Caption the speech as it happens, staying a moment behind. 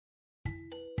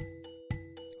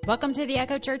Welcome to the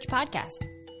Echo Church podcast.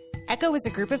 Echo is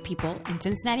a group of people in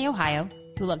Cincinnati, Ohio,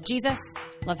 who love Jesus,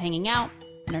 love hanging out,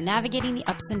 and are navigating the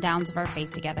ups and downs of our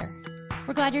faith together.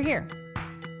 We're glad you're here.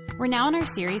 We're now in our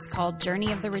series called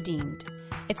Journey of the Redeemed.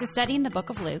 It's a study in the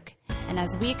book of Luke, and as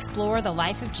we explore the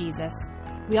life of Jesus,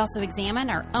 we also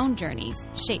examine our own journeys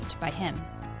shaped by him.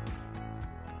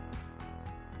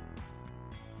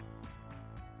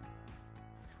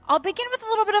 I'll begin with a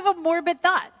little bit of a morbid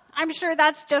thought. I'm sure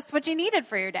that's just what you needed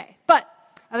for your day. But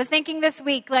I was thinking this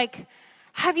week,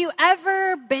 have you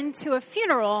ever been to a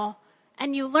funeral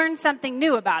and you learned something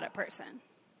new about a person?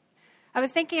 I was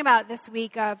thinking about this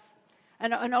week of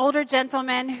an older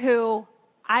gentleman who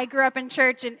I grew up in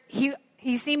church, and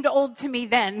he seemed old to me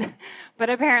then, but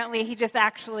apparently he just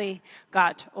actually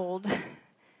got old.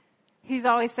 He's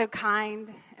always so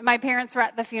kind. And my parents were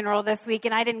at the funeral this week,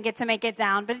 and I didn't get to make it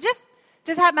down, but it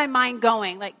just had my mind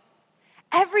going.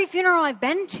 Every funeral I've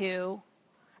been to,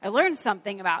 I learned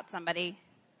something about somebody.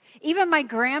 Even my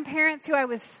grandparents, who I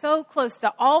was so close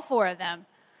to all four of them,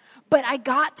 but I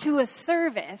got to a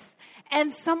service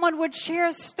and someone would share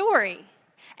a story,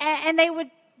 and they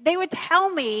would tell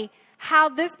me how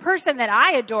this person that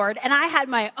I adored, and I had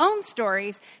my own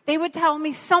stories, they would tell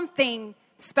me something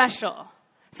special,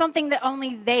 something that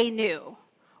only they knew,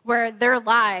 where their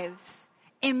lives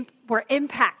were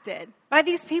impacted by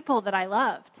these people that I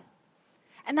loved.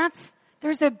 And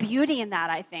there's a beauty in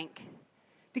that, I think.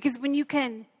 Because when you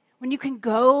can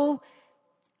go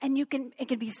and it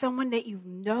can be someone that you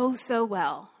know so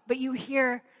well, but you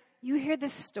hear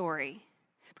this story.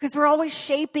 Because we're always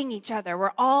shaping each other.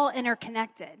 We're all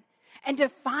interconnected. And to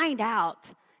find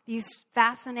out these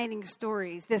fascinating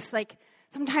stories,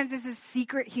 sometimes this is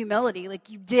secret humility,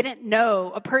 you didn't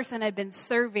know a person had been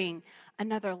serving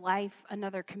another life,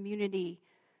 another community.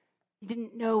 You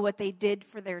didn't know what they did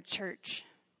for their church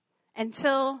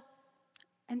until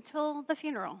the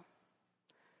funeral.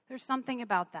 There's something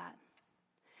about that.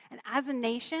 And as a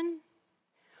nation,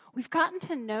 we've gotten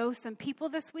to know some people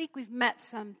this week. We've met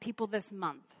some people this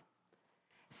month,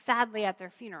 sadly, at their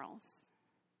funerals.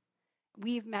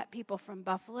 We've met people from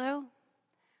Buffalo.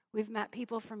 We've met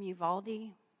people from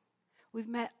Uvalde. We've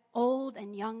met old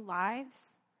and young lives.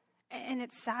 And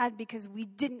it's sad because we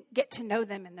didn't get to know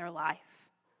them in their life.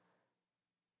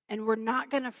 And we're not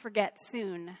going to forget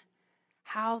soon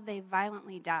how they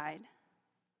violently died.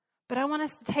 But I want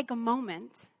us to take a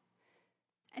moment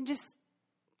and just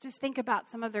think about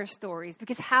some of their stories,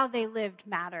 because how they lived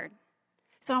mattered.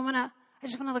 So I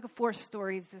just want to look at 4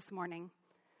 stories this morning.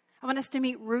 I want us to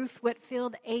meet Ruth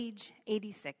Whitfield, age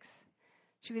 86.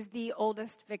 She was the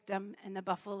oldest victim in the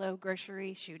Buffalo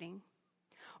grocery shooting.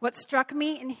 What struck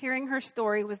me in hearing her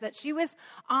story was that she was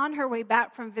on her way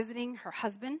back from visiting her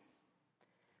husband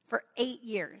for 8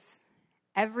 years.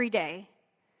 Every day,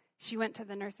 she went to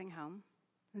the nursing home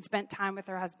and spent time with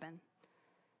her husband.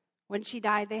 When she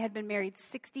died, they had been married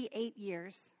 68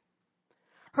 years.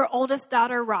 Her oldest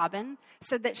daughter, Robin,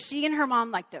 said that she and her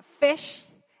mom liked to fish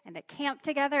and to camp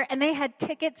together, and they had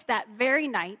tickets that very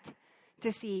night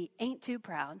to see Ain't Too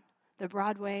Proud, the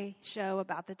Broadway show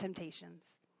about the Temptations.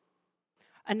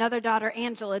 Another daughter,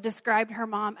 Angela, described her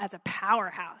mom as a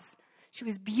powerhouse. She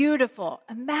was beautiful,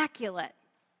 immaculate.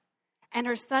 And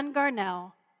her son,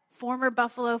 Garnell, former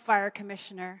Buffalo Fire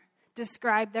Commissioner,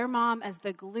 described their mom as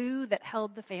the glue that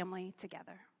held the family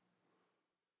together.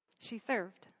 She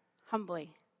served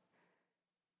humbly.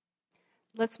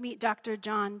 Let's meet Dr.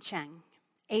 John Cheng,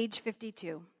 age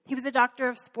 52. He was a doctor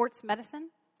of sports medicine,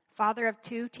 father of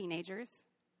 2 teenagers.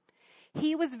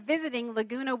 He was visiting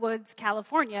Laguna Woods,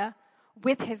 California,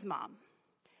 with his mom.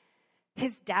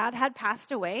 His dad had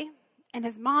passed away, and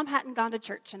his mom hadn't gone to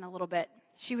church in a little bit.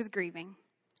 She was grieving,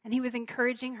 and he was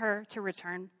encouraging her to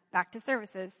return back to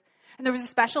services. And there was a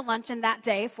special luncheon that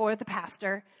day for the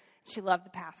pastor. She loved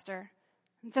the pastor.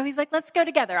 And so he's like, let's go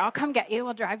together. I'll come get you.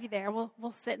 I'll drive you there.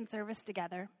 We'll sit in service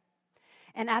together.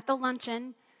 And at the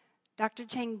luncheon, Dr.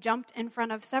 Cheng jumped in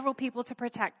front of several people to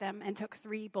protect them and took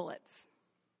 3 bullets.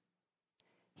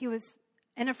 He was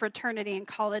in a fraternity in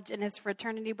college, and his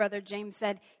fraternity brother James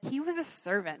said he was a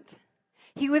servant.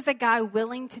 He was a guy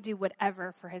willing to do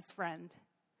whatever for his friend.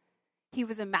 He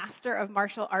was a master of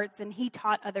martial arts, and he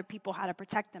taught other people how to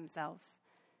protect themselves.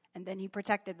 And then he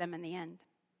protected them in the end.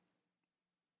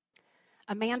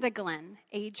 Amanda Glenn,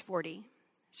 age 40.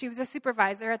 She was a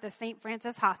supervisor at the St.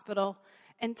 Francis Hospital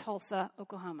in Tulsa,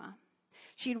 Oklahoma.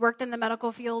 She'd worked in the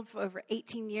medical field for over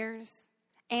 18 years,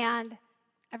 and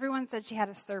everyone said she had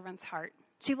a servant's heart.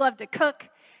 She loved to cook,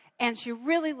 and she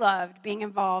really loved being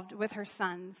involved with her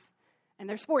sons and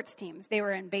their sports teams. They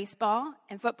were in baseball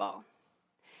and football.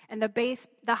 And the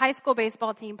high school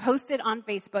baseball team posted on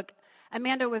Facebook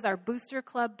Amanda was our Booster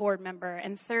Club board member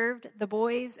and served the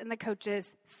boys and the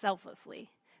coaches selflessly.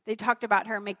 They talked about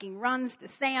her making runs to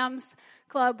Sam's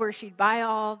Club where she'd buy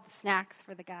all the snacks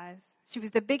for the guys. She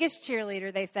was the biggest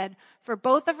cheerleader, they said, for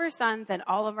both of her sons and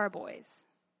all of our boys.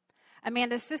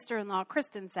 Amanda's sister-in-law,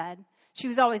 Kristen, said she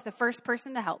was always the first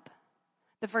person to help,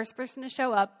 the first person to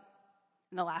show up,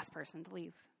 and the last person to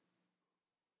leave.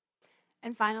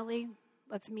 And finally,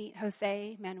 let's meet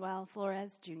Jose Manuel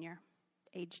Flores Jr.,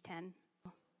 age 10.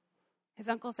 His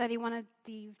uncle said he wanted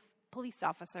the police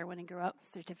officer when he grew up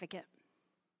certificate.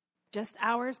 Just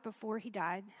hours before he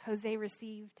died, Jose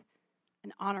received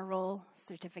an honor roll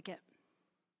certificate.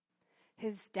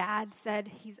 His dad said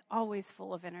he's always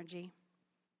full of energy.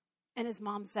 And his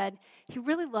mom said he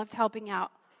really loved helping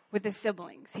out with his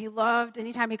siblings. He loved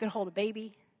anytime he could hold a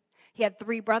baby. He had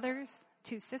 3 brothers,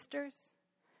 2 sisters.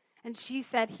 And she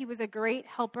said he was a great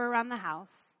helper around the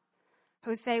house.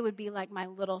 Jose would be like my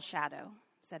little shadow,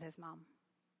 said his mom.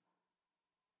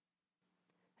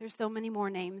 There's so many more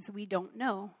names we don't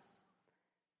know.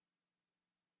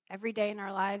 Every day in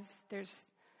our lives, there's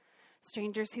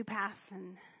strangers who pass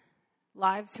and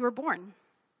lives who are born.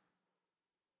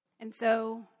 And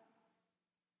so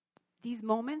these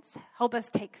moments help us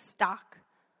take stock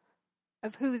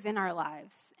of who's in our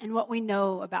lives and what we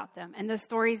know about them and the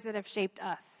stories that have shaped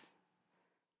us.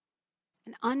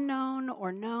 And unknown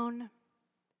or known,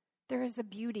 there is a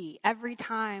beauty every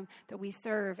time that we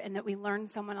serve and that we learn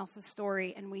someone else's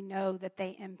story and we know that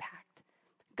they impact.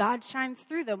 God shines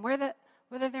through them, whether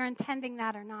they're intending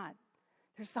that or not.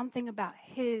 There's something about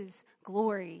his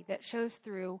glory that shows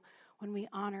through when we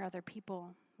honor other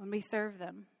people, when we serve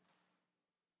them.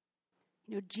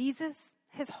 You know, Jesus,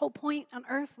 his whole point on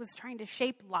earth was trying to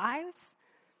shape lives.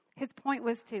 His point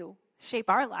was to shape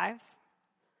our lives.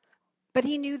 But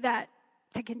he knew that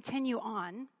to continue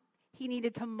on, he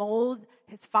needed to mold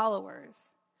his followers,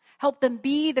 help them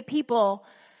be the people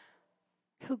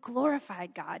who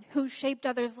glorified God, who shaped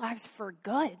others' lives for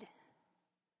good.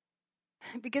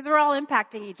 Because we're all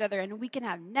impacting each other, and we can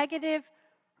have negative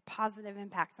or positive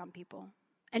impacts on people.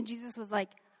 And Jesus was like,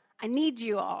 I need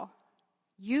you all.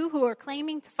 You who are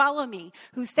claiming to follow me,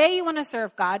 who say you want to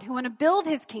serve God, who want to build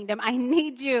his kingdom, I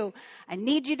need you. I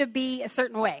need you to be a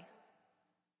certain way.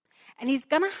 And he's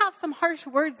going to have some harsh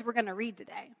words we're going to read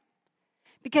today.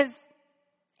 Because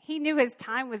he knew his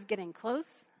time was getting close.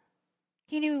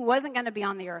 He knew he wasn't going to be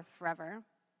on the earth forever.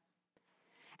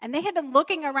 And they had been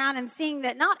looking around and seeing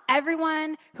that not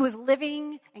everyone who was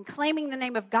living and claiming the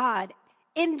name of God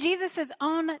in Jesus'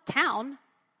 own town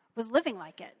was living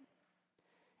like it.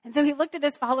 And so he looked at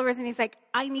his followers and he's like,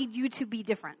 I need you to be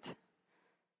different.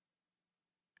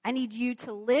 I need you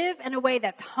to live in a way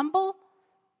that's humble,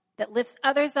 that lifts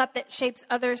others up, that shapes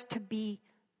others to be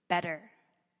better.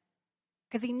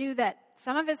 Because he knew that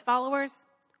some of his followers,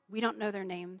 we don't know their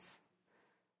names.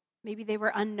 Maybe they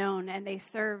were unknown and they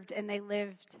served and they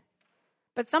lived.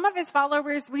 But some of his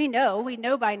followers we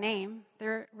know by name.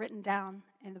 They're written down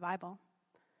in the Bible.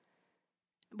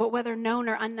 But whether known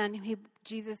or unknown,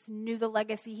 Jesus knew the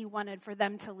legacy he wanted for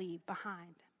them to leave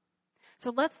behind.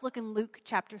 So let's look in Luke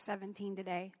chapter 17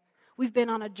 today. We've been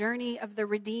on a journey of the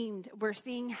redeemed. We're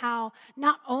seeing how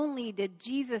not only did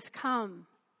Jesus come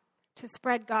to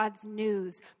spread God's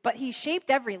news, but he shaped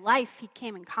every life he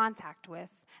came in contact with.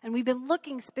 And we've been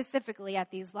looking specifically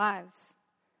at these lives.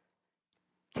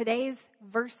 Today's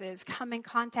verses come in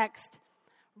context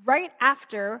right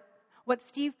after what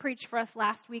Steve preached for us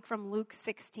last week from Luke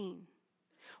 16,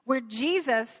 where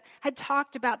Jesus had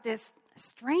talked about this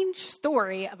strange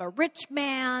story of a rich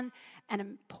man and a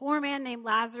poor man named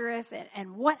Lazarus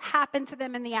and what happened to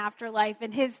them in the afterlife.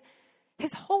 And his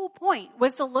whole point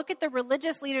was to look at the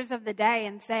religious leaders of the day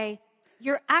and say,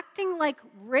 you're acting like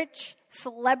rich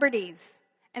celebrities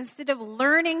instead of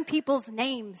learning people's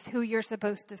names who you're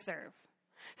supposed to serve.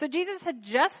 So Jesus had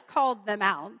just called them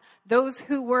out, those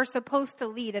who were supposed to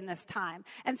lead in this time.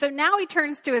 And so now he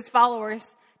turns to his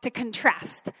followers to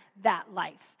contrast that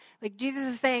life. Like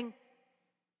Jesus is saying,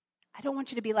 I don't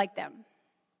want you to be like them.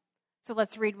 So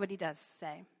let's read what he does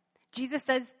say. Jesus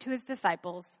says to his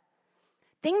disciples,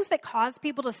 things that cause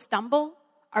people to stumble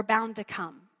are bound to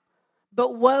come,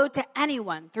 but woe to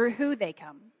anyone through who they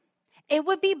come. It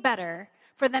would be better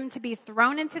for them to be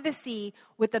thrown into the sea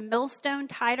with a millstone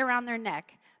tied around their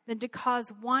neck than to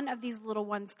cause one of these little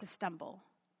ones to stumble.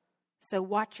 So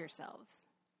watch yourselves.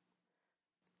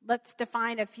 Let's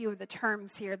define a few of the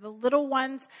terms here. The little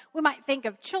ones, we might think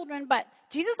of children, but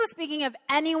Jesus was speaking of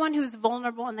anyone who's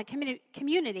vulnerable in the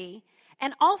community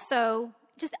and also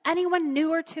just anyone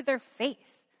newer to their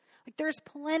faith. Like there's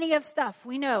plenty of stuff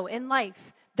we know in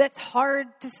life that's hard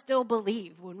to still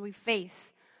believe when we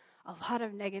face a lot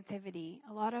of negativity,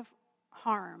 a lot of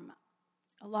harm,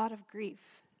 a lot of grief.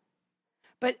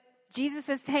 But Jesus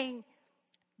is saying,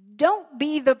 don't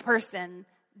be the person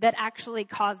that actually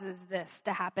causes this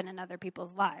to happen in other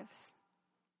people's lives.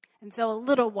 And so a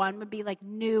little one would be like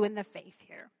new in the faith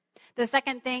here. The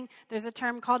second thing, there's a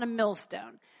term called a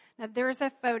millstone. Now, there's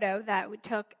a photo that we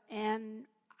took, and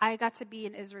I got to be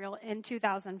in Israel in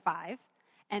 2005,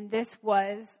 and this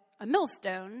was a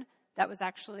millstone that was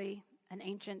actually an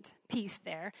ancient piece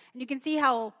there. And you can see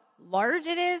how large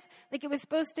it is. Like, it was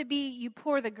supposed to be, you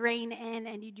pour the grain in,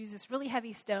 and you'd use this really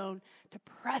heavy stone to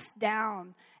press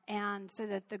down, and so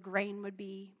that the grain would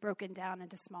be broken down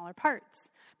into smaller parts.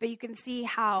 But you can see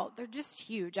how they're just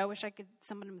huge. I wish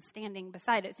someone was standing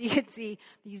beside it so you could see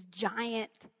these giant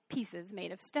pieces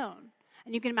made of stone.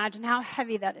 And you can imagine how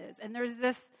heavy that is. And there's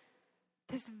this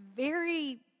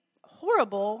very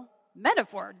horrible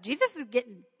metaphor. Jesus is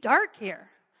getting dark here.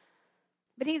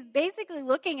 But he's basically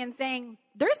looking and saying,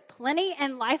 there's plenty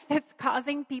in life that's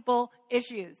causing people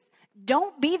issues.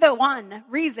 Don't be the one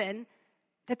reason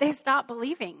that they stop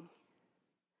believing.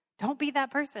 Don't be that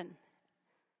person.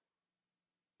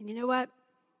 And you know what?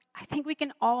 I think we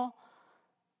can all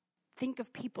think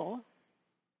of people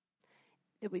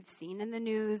that we've seen in the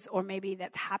news, or maybe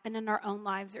that's happened in our own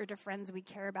lives or to friends we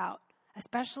care about,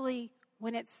 especially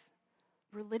when it's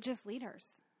religious leaders,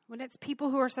 when it's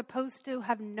people who are supposed to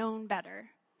have known better,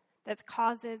 that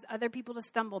causes other people to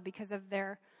stumble because of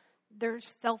their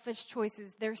selfish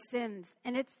choices, their sins.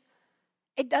 And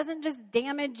it doesn't just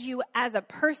damage you as a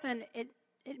person, it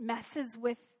messes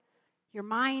with your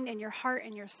mind and your heart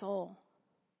and your soul.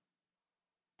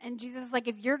 And Jesus is like,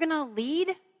 if you're going to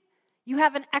lead, you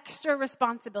have an extra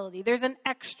responsibility. There's an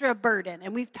extra burden.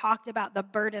 And we've talked about the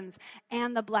burdens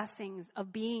and the blessings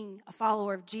of being a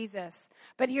follower of Jesus.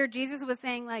 But here Jesus was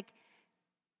saying, like,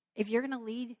 if you're going to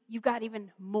lead, you've got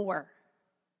even more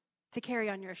to carry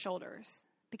on your shoulders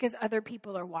because other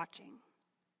people are watching.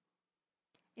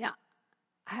 You know,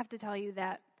 I have to tell you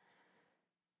that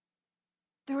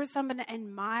there was someone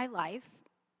in my life,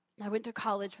 I went to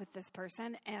college with this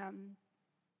person, and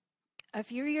a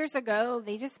few years ago,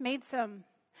 they made some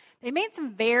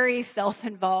very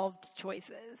self-involved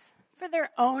choices for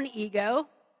their own ego.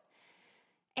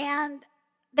 And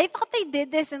they thought they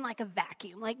did this in like a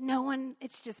vacuum. Like, no one,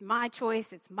 it's just my choice,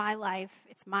 it's my life,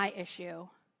 it's my issue.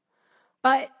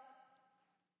 But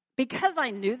because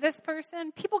I knew this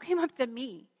person, people came up to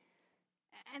me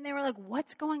and they were like,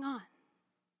 what's going on?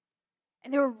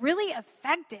 And they were really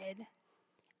affected.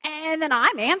 And then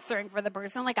I'm answering for the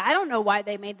person. Like, I don't know why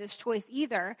they made this choice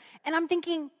either. And I'm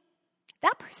thinking,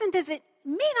 that person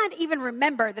may not even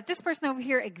remember that this person over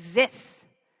here exists.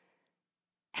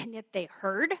 And yet they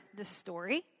heard the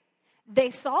story. They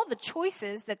saw the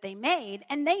choices that they made.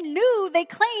 And they knew they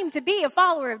claimed to be a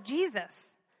follower of Jesus.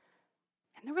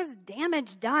 And there was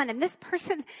damage done. And this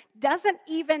person doesn't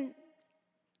even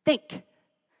think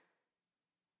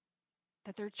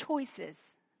that their choices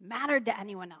mattered to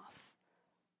anyone else.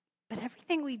 But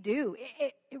everything we do,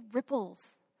 it ripples.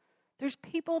 There's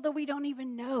people that we don't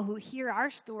even know who hear our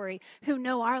story, who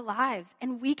know our lives,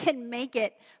 and we can make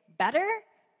it better,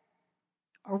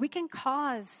 or we can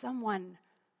cause someone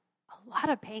a lot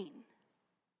of pain.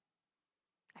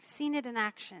 I've seen it in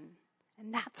action,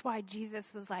 and that's why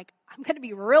Jesus was like, I'm going to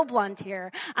be real blunt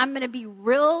here. I'm going to be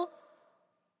real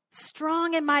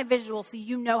strong in my visual so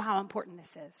you know how important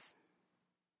this is.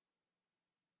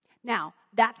 Now,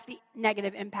 that's the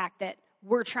negative impact that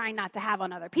we're trying not to have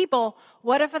on other people.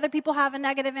 What if other people have a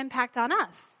negative impact on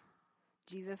us?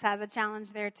 Jesus has a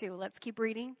challenge there too. Let's keep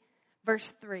reading.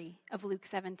 Verse 3 of Luke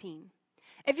 17.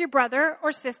 If your brother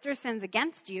or sister sins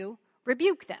against you,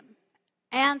 rebuke them.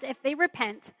 And if they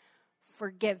repent,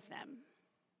 forgive them.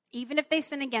 Even if they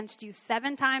sin against you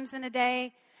 7 times in a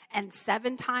day and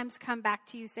 7 times come back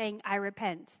to you saying, I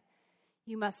repent,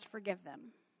 you must forgive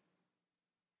them.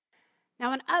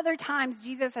 Now, in other times,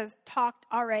 Jesus has talked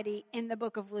already in the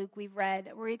book of Luke we've read,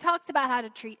 where he talks about how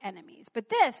to treat enemies. But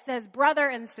this says brother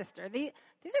and sister. These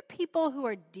are people who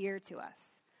are dear to us.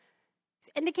 It's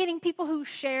indicating people who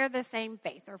share the same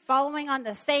faith or following on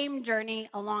the same journey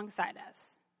alongside us.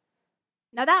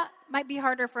 Now, that might be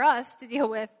harder for us to deal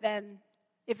with than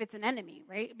if it's an enemy,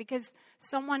 right? Because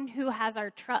someone who has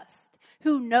our trust,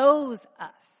 who knows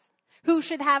us, who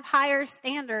should have higher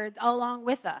standards along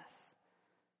with us.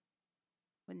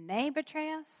 When they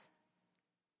betray us,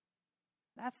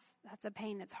 that's a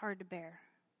pain that's hard to bear.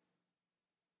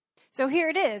 So here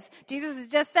it is. Jesus has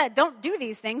just said, don't do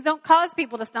these things. Don't cause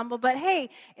people to stumble. But hey,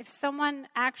 if someone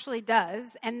actually does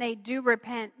and they do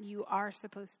repent, you are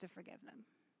supposed to forgive them.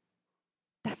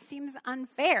 That seems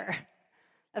unfair.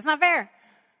 That's not fair.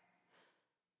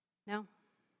 No.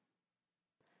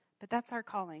 But that's our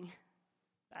calling.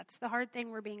 That's the hard thing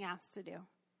we're being asked to do.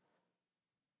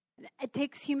 It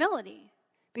takes humility,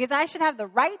 because I should have the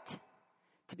right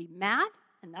to be mad,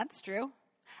 and that's true.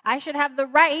 I should have the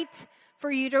right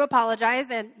for you to apologize,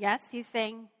 and yes, he's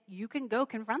saying you can go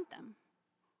confront them.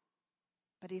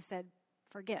 But he said,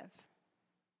 forgive.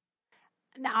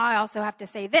 Now, I also have to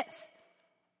say this.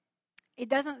 It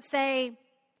doesn't say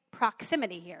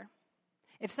proximity here.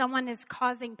 If someone is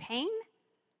causing pain,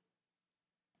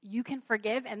 you can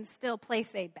forgive and still place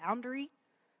a boundary.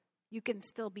 You can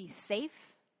still be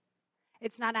safe.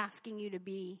 It's not asking you to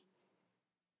be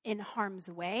in harm's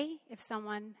way if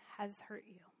someone has hurt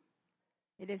you.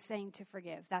 It is saying to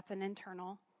forgive. That's an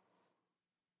internal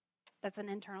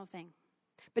thing.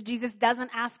 But Jesus doesn't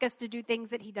ask us to do things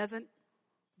that he doesn't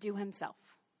do himself.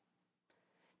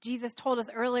 Jesus told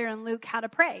us earlier in Luke how to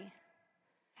pray.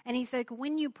 And he said,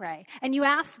 when you pray and you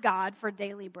ask God for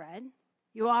daily bread,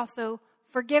 you also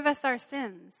forgive us our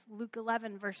sins. Luke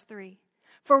 11, verse 3.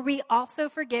 For we also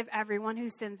forgive everyone who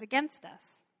sins against us.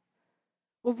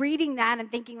 Well, reading that and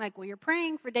thinking like, well, you're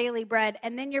praying for daily bread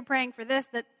and then you're praying for this,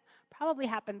 that probably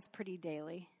happens pretty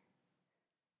daily.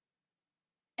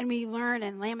 And we learn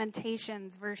in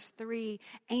Lamentations, verse 3,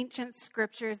 ancient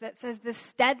scriptures that says, the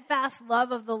steadfast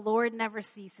love of the Lord never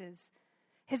ceases.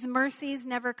 His mercies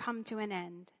never come to an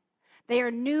end. They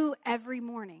are new every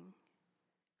morning.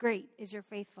 Great is your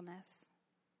faithfulness.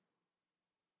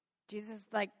 Jesus is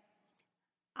like,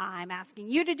 I'm asking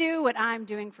you to do what I'm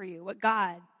doing for you, what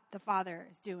God the Father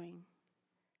is doing.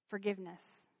 Forgiveness.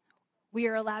 We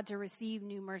are allowed to receive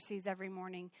new mercies every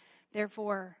morning.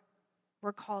 Therefore,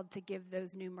 we're called to give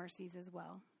those new mercies as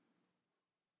well.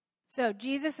 So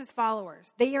Jesus'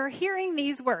 followers, they are hearing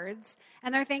these words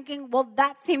and they're thinking, well,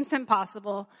 that seems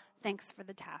impossible. Thanks for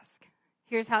the task.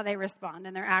 Here's how they respond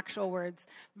in their actual words.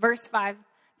 Verse 5,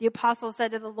 the apostle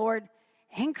said to the Lord,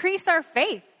 increase our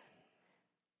faith.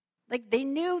 Like they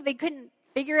knew they couldn't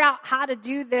figure out how to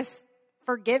do this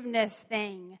forgiveness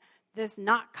thing, this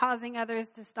not causing others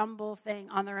to stumble thing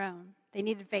on their own. They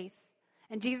needed faith.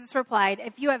 And Jesus replied,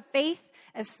 if you have faith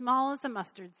as small as a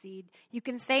mustard seed, you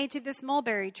can say to this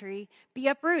mulberry tree, be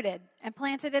uprooted and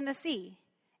planted in the sea,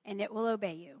 and it will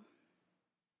obey you.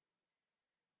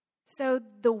 So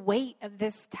the weight of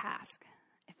this task,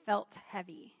 it felt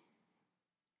heavy.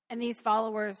 And these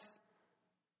followers,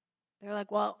 they're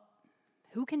like, well,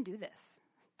 who can do this?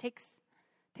 It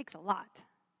takes a lot.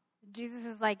 Jesus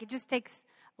is like, it just takes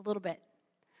a little bit.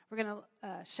 We're going to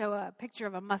show a picture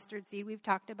of a mustard seed. We've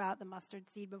talked about the mustard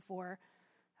seed before.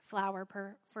 A flower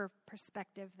for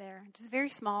perspective there. Just very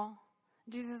small.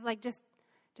 Jesus is like, just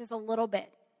a little bit.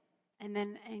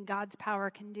 And God's power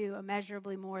can do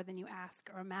immeasurably more than you ask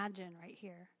or imagine right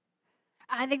here.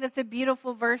 I think that's a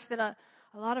beautiful verse that a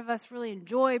lot of us really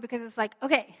enjoy because it's like,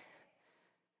 okay,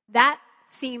 that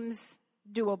seems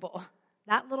doable.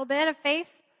 That little bit of faith,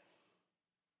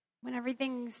 when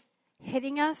everything's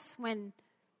hitting us, when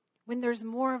there's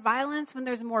more violence, when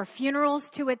there's more funerals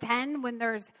to attend, when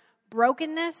there's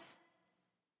brokenness,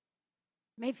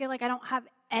 it may feel like I don't have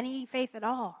any faith at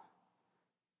all.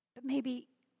 But maybe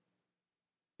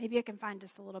I can find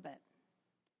just a little bit.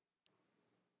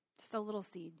 Just a little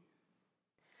seed.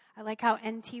 I like how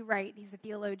N.T. Wright, he's a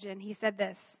theologian, he said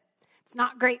this. It's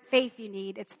not great faith you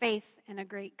need, it's faith in a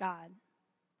great God.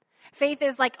 Faith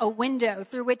is like a window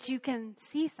through which you can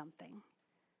see something.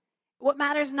 What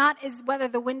matters not is whether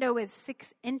the window is 6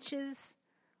 inches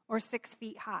or 6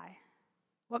 feet high.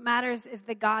 What matters is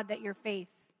the God that your faith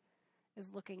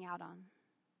is looking out on.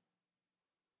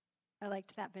 I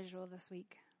liked that visual this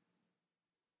week.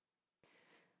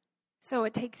 So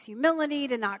it takes humility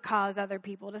to not cause other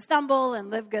people to stumble and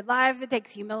live good lives. It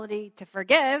takes humility to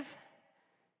forgive.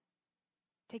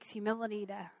 It takes humility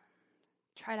to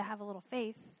try to have a little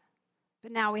faith.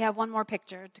 But now we have one more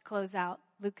picture to close out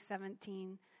Luke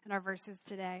 17 and our verses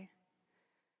today.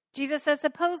 Jesus says,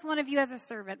 suppose one of you has a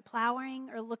servant plowing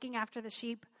or looking after the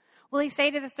sheep. Will he say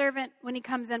to the servant when he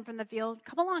comes in from the field,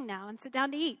 come along now and sit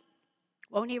down to eat?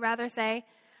 Won't he rather say,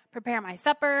 prepare my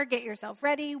supper, get yourself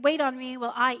ready, wait on me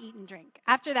while I eat and drink.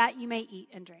 After that, you may eat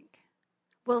and drink.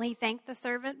 Will he thank the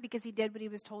servant because he did what he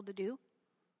was told to do?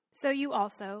 So you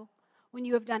also, when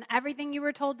you have done everything you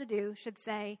were told to do, should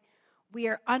say, we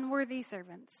are unworthy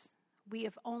servants. We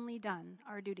have only done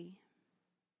our duty.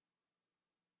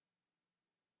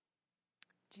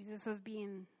 Jesus was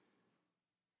being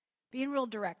real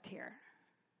direct here.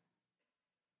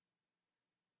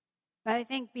 But I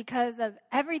think because of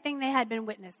everything they had been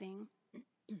witnessing,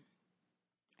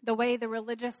 the way the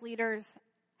religious leaders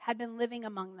had been living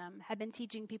among them, had been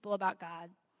teaching people about God.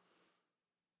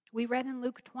 We read in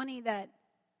Luke 20 that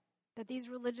that these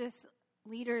religious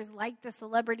leaders liked the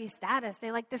celebrity status.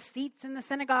 They liked the seats in the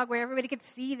synagogue where everybody could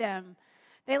see them.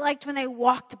 They liked when they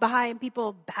walked by and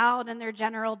people bowed in their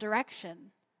general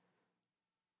direction.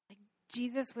 Like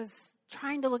Jesus was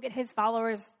trying to look at his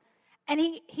followers, and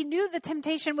he knew the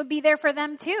temptation would be there for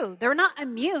them too. They're not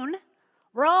immune.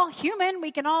 We're all human.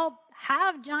 We can all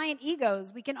have giant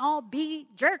egos. We can all be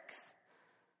jerks.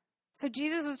 So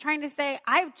Jesus was trying to say,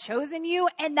 I've chosen you,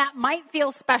 and that might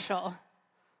feel special.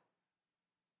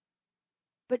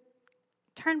 But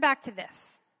turn back to this.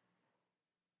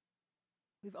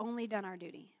 We've only done our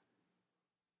duty.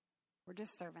 We're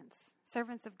just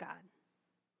servants of God.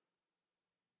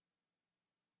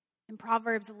 In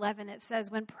Proverbs 11, it says,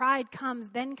 when pride comes,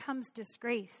 then comes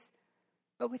disgrace,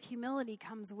 but with humility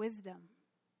comes wisdom.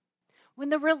 When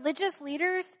the religious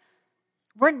leaders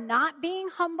were not being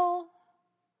humble,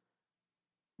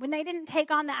 when they didn't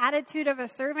take on the attitude of a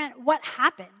servant, what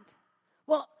happened?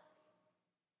 Well,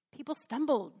 people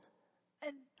stumbled.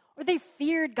 Or they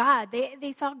feared God.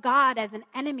 They saw God as an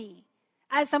enemy,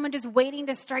 as someone just waiting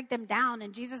to strike them down.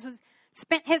 And Jesus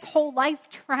spent his whole life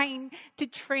trying to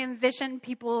transition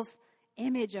people's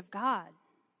image of God.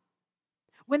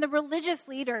 When the religious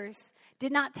leaders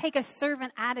did not take a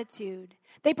servant attitude,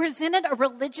 they presented a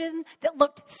religion that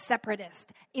looked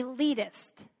separatist,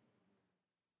 elitist,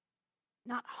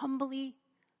 not humbly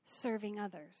serving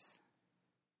others.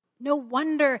 No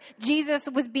wonder Jesus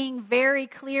was being very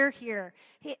clear here.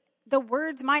 The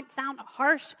words might sound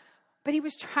harsh, but he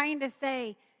was trying to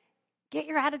say, get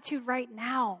your attitude right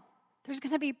now. There's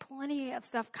going to be plenty of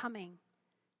stuff coming.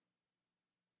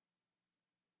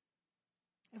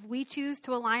 If we choose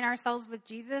to align ourselves with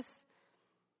Jesus,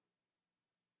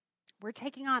 we're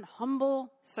taking on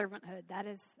humble servanthood. That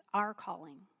is our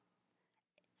calling.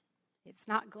 It's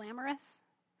not glamorous.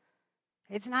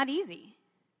 It's not easy.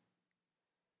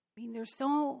 I mean, there's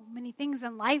so many things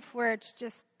in life where it's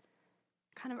just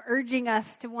kind of urging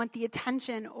us to want the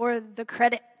attention or the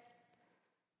credit.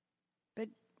 But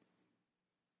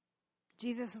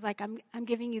Jesus is like, I'm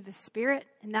giving you the Spirit,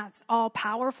 and that's all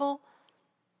powerful.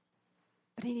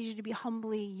 But I need you to be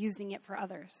humbly using it for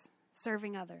others,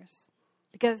 serving others,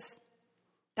 because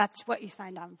that's what you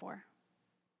signed on for.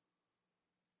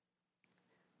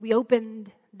 We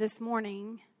opened this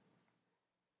morning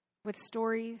with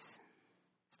stories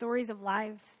of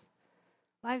lives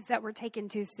that were taken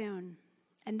too soon.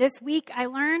 And this week I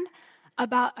learned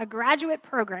about a graduate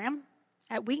program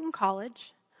at Wheaton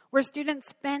College where students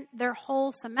spent their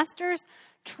whole semesters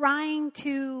trying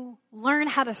to learn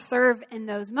how to serve in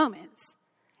those moments.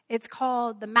 It's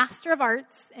called the Master of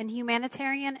Arts in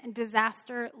Humanitarian and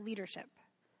Disaster Leadership.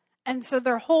 And so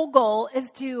their whole goal is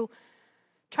to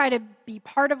try to be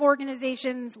part of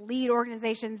organizations, lead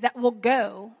organizations that will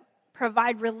go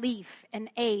provide relief and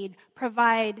aid,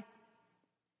 provide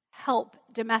help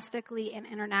domestically and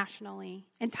internationally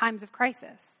in times of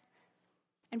crisis.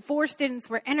 And 4 students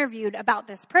were interviewed about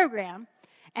this program,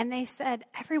 and they said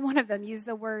every one of them used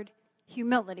the word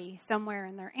humility somewhere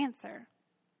in their answer.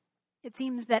 It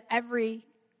seems that every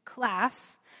class,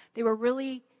 they were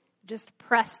really just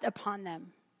pressed upon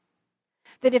them.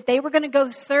 That if they were going to go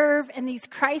serve in these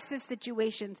crisis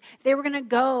situations, if they were going to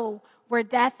go where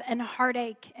death and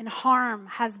heartache and harm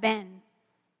has been,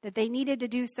 that they needed to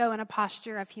do so in a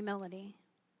posture of humility.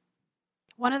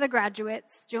 One of the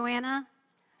graduates, Joanna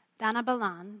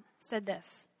Danabalan, said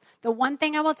this: the one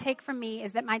thing I will take from me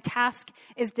is that my task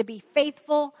is to be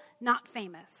faithful, not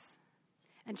famous.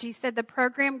 And she said the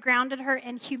program grounded her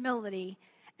in humility,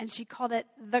 and she called it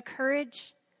the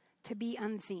courage to be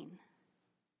unseen.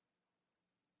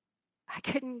 I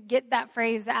couldn't get that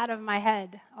phrase out of my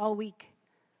head all week.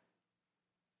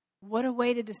 What a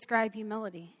way to describe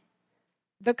humility.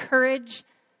 The courage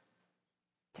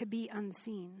to be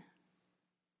unseen.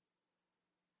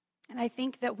 And I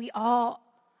think that we all,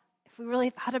 if we really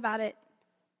thought about it,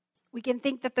 we can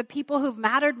think that the people who've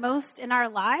mattered most in our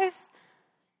lives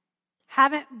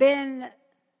haven't been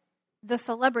the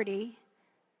celebrity.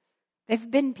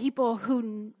 They've been people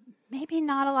who maybe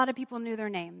not a lot of people knew their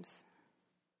names,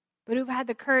 but who've had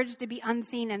the courage to be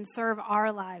unseen and serve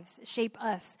our lives, shape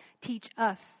us, teach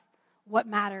us what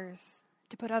matters,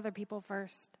 to put other people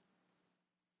first.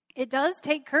 It does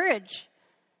take courage.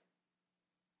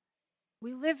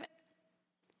 We live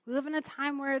in a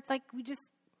time where it's like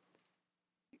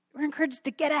we're encouraged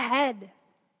to get ahead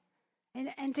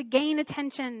and to gain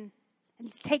attention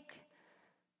and to take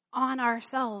on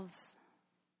ourselves.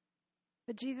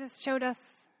 But Jesus showed us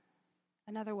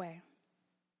another way.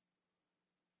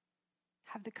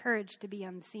 Have the courage to be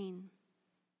unseen.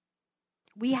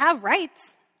 We have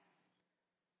rights.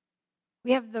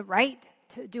 We have the right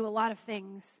to do a lot of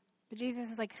things, But Jesus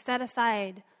has set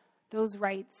aside those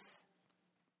rights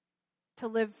to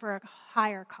live for a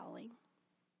higher calling,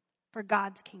 for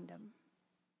God's kingdom.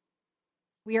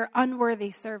 We are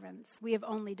unworthy servants. We have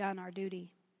only done our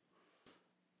duty.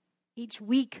 Each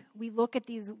week we look at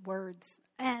these words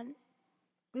and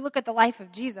we look at the life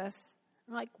of Jesus.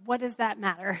 And we're like, what does that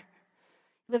matter?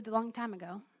 He lived a long time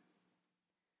ago.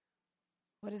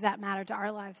 What does that matter to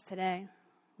our lives today?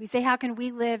 We say, how can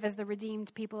we live as the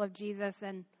redeemed people of Jesus?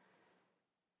 And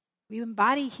we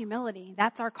embody humility.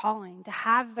 That's our calling, to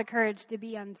have the courage to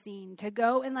be unseen, to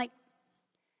go and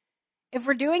if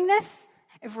we're doing this,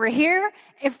 if we're here,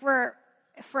 if we're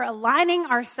aligning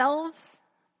ourselves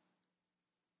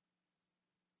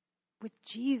with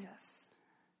Jesus,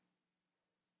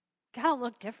 gotta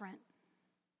look different.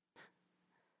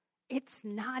 It's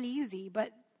not easy,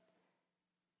 but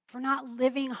if we're not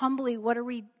living humbly, what are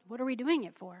we doing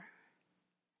it for?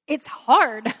 It's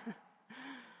hard.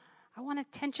 I want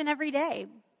attention every day.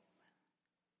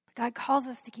 But God calls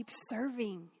us to keep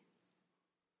serving.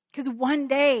 Because one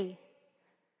day,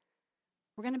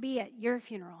 we're going to be at your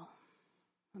funeral.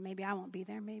 Or maybe I won't be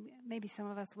there. Maybe some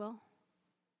of us will.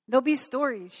 There'll be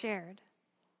stories shared.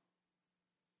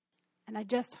 And I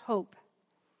just hope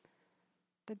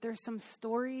that there's some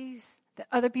stories that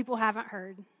other people haven't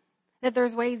heard. That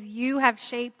there's ways you have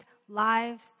shaped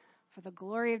lives for the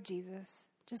glory of Jesus.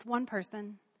 Just one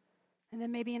person. And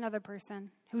then maybe another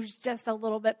person who's just a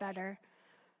little bit better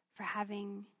for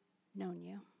having known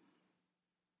you.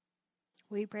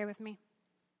 Will you pray with me?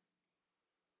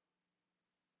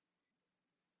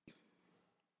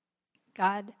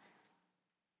 God,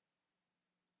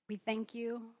 we thank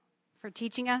you for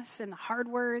teaching us in the hard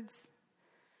words.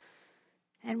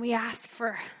 And we ask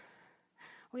for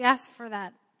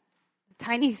that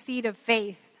tiny seed of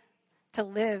faith to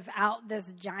live out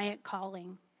this giant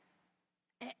calling.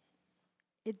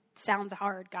 It sounds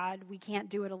hard, God. We can't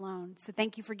do it alone. So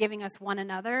thank you for giving us one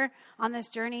another on this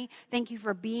journey. Thank you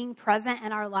for being present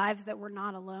in our lives, that we're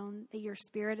not alone, that your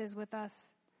Spirit is with us.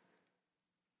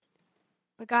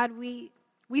 But God, we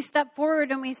step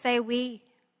forward and we say we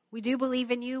do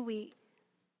believe in you. We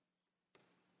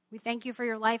thank you for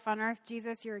your life on earth,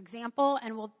 Jesus, your example,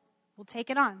 and we'll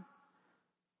take it on.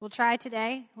 We'll try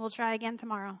today. We'll try again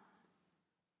tomorrow.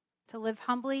 To live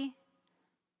humbly,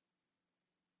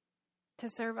 to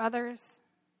serve others,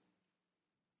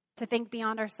 to think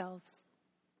beyond ourselves.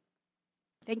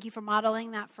 Thank you for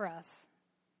modeling that for us.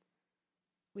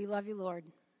 We love you, Lord.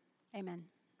 Amen.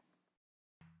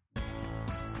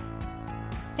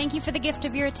 Thank you for the gift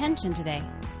of your attention today.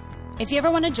 If you ever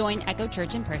want to join Echo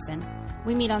Church in person,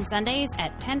 we meet on Sundays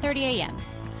at 10:30 a.m.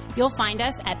 You'll find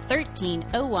us at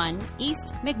 1301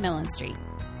 East McMillan Street.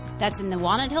 That's in the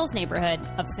Walnut Hills neighborhood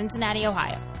of Cincinnati,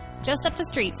 Ohio, just up the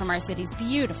street from our city's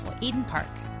beautiful Eden Park.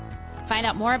 Find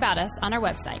out more about us on our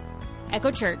website,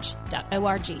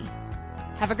 echochurch.org.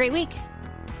 Have a great week.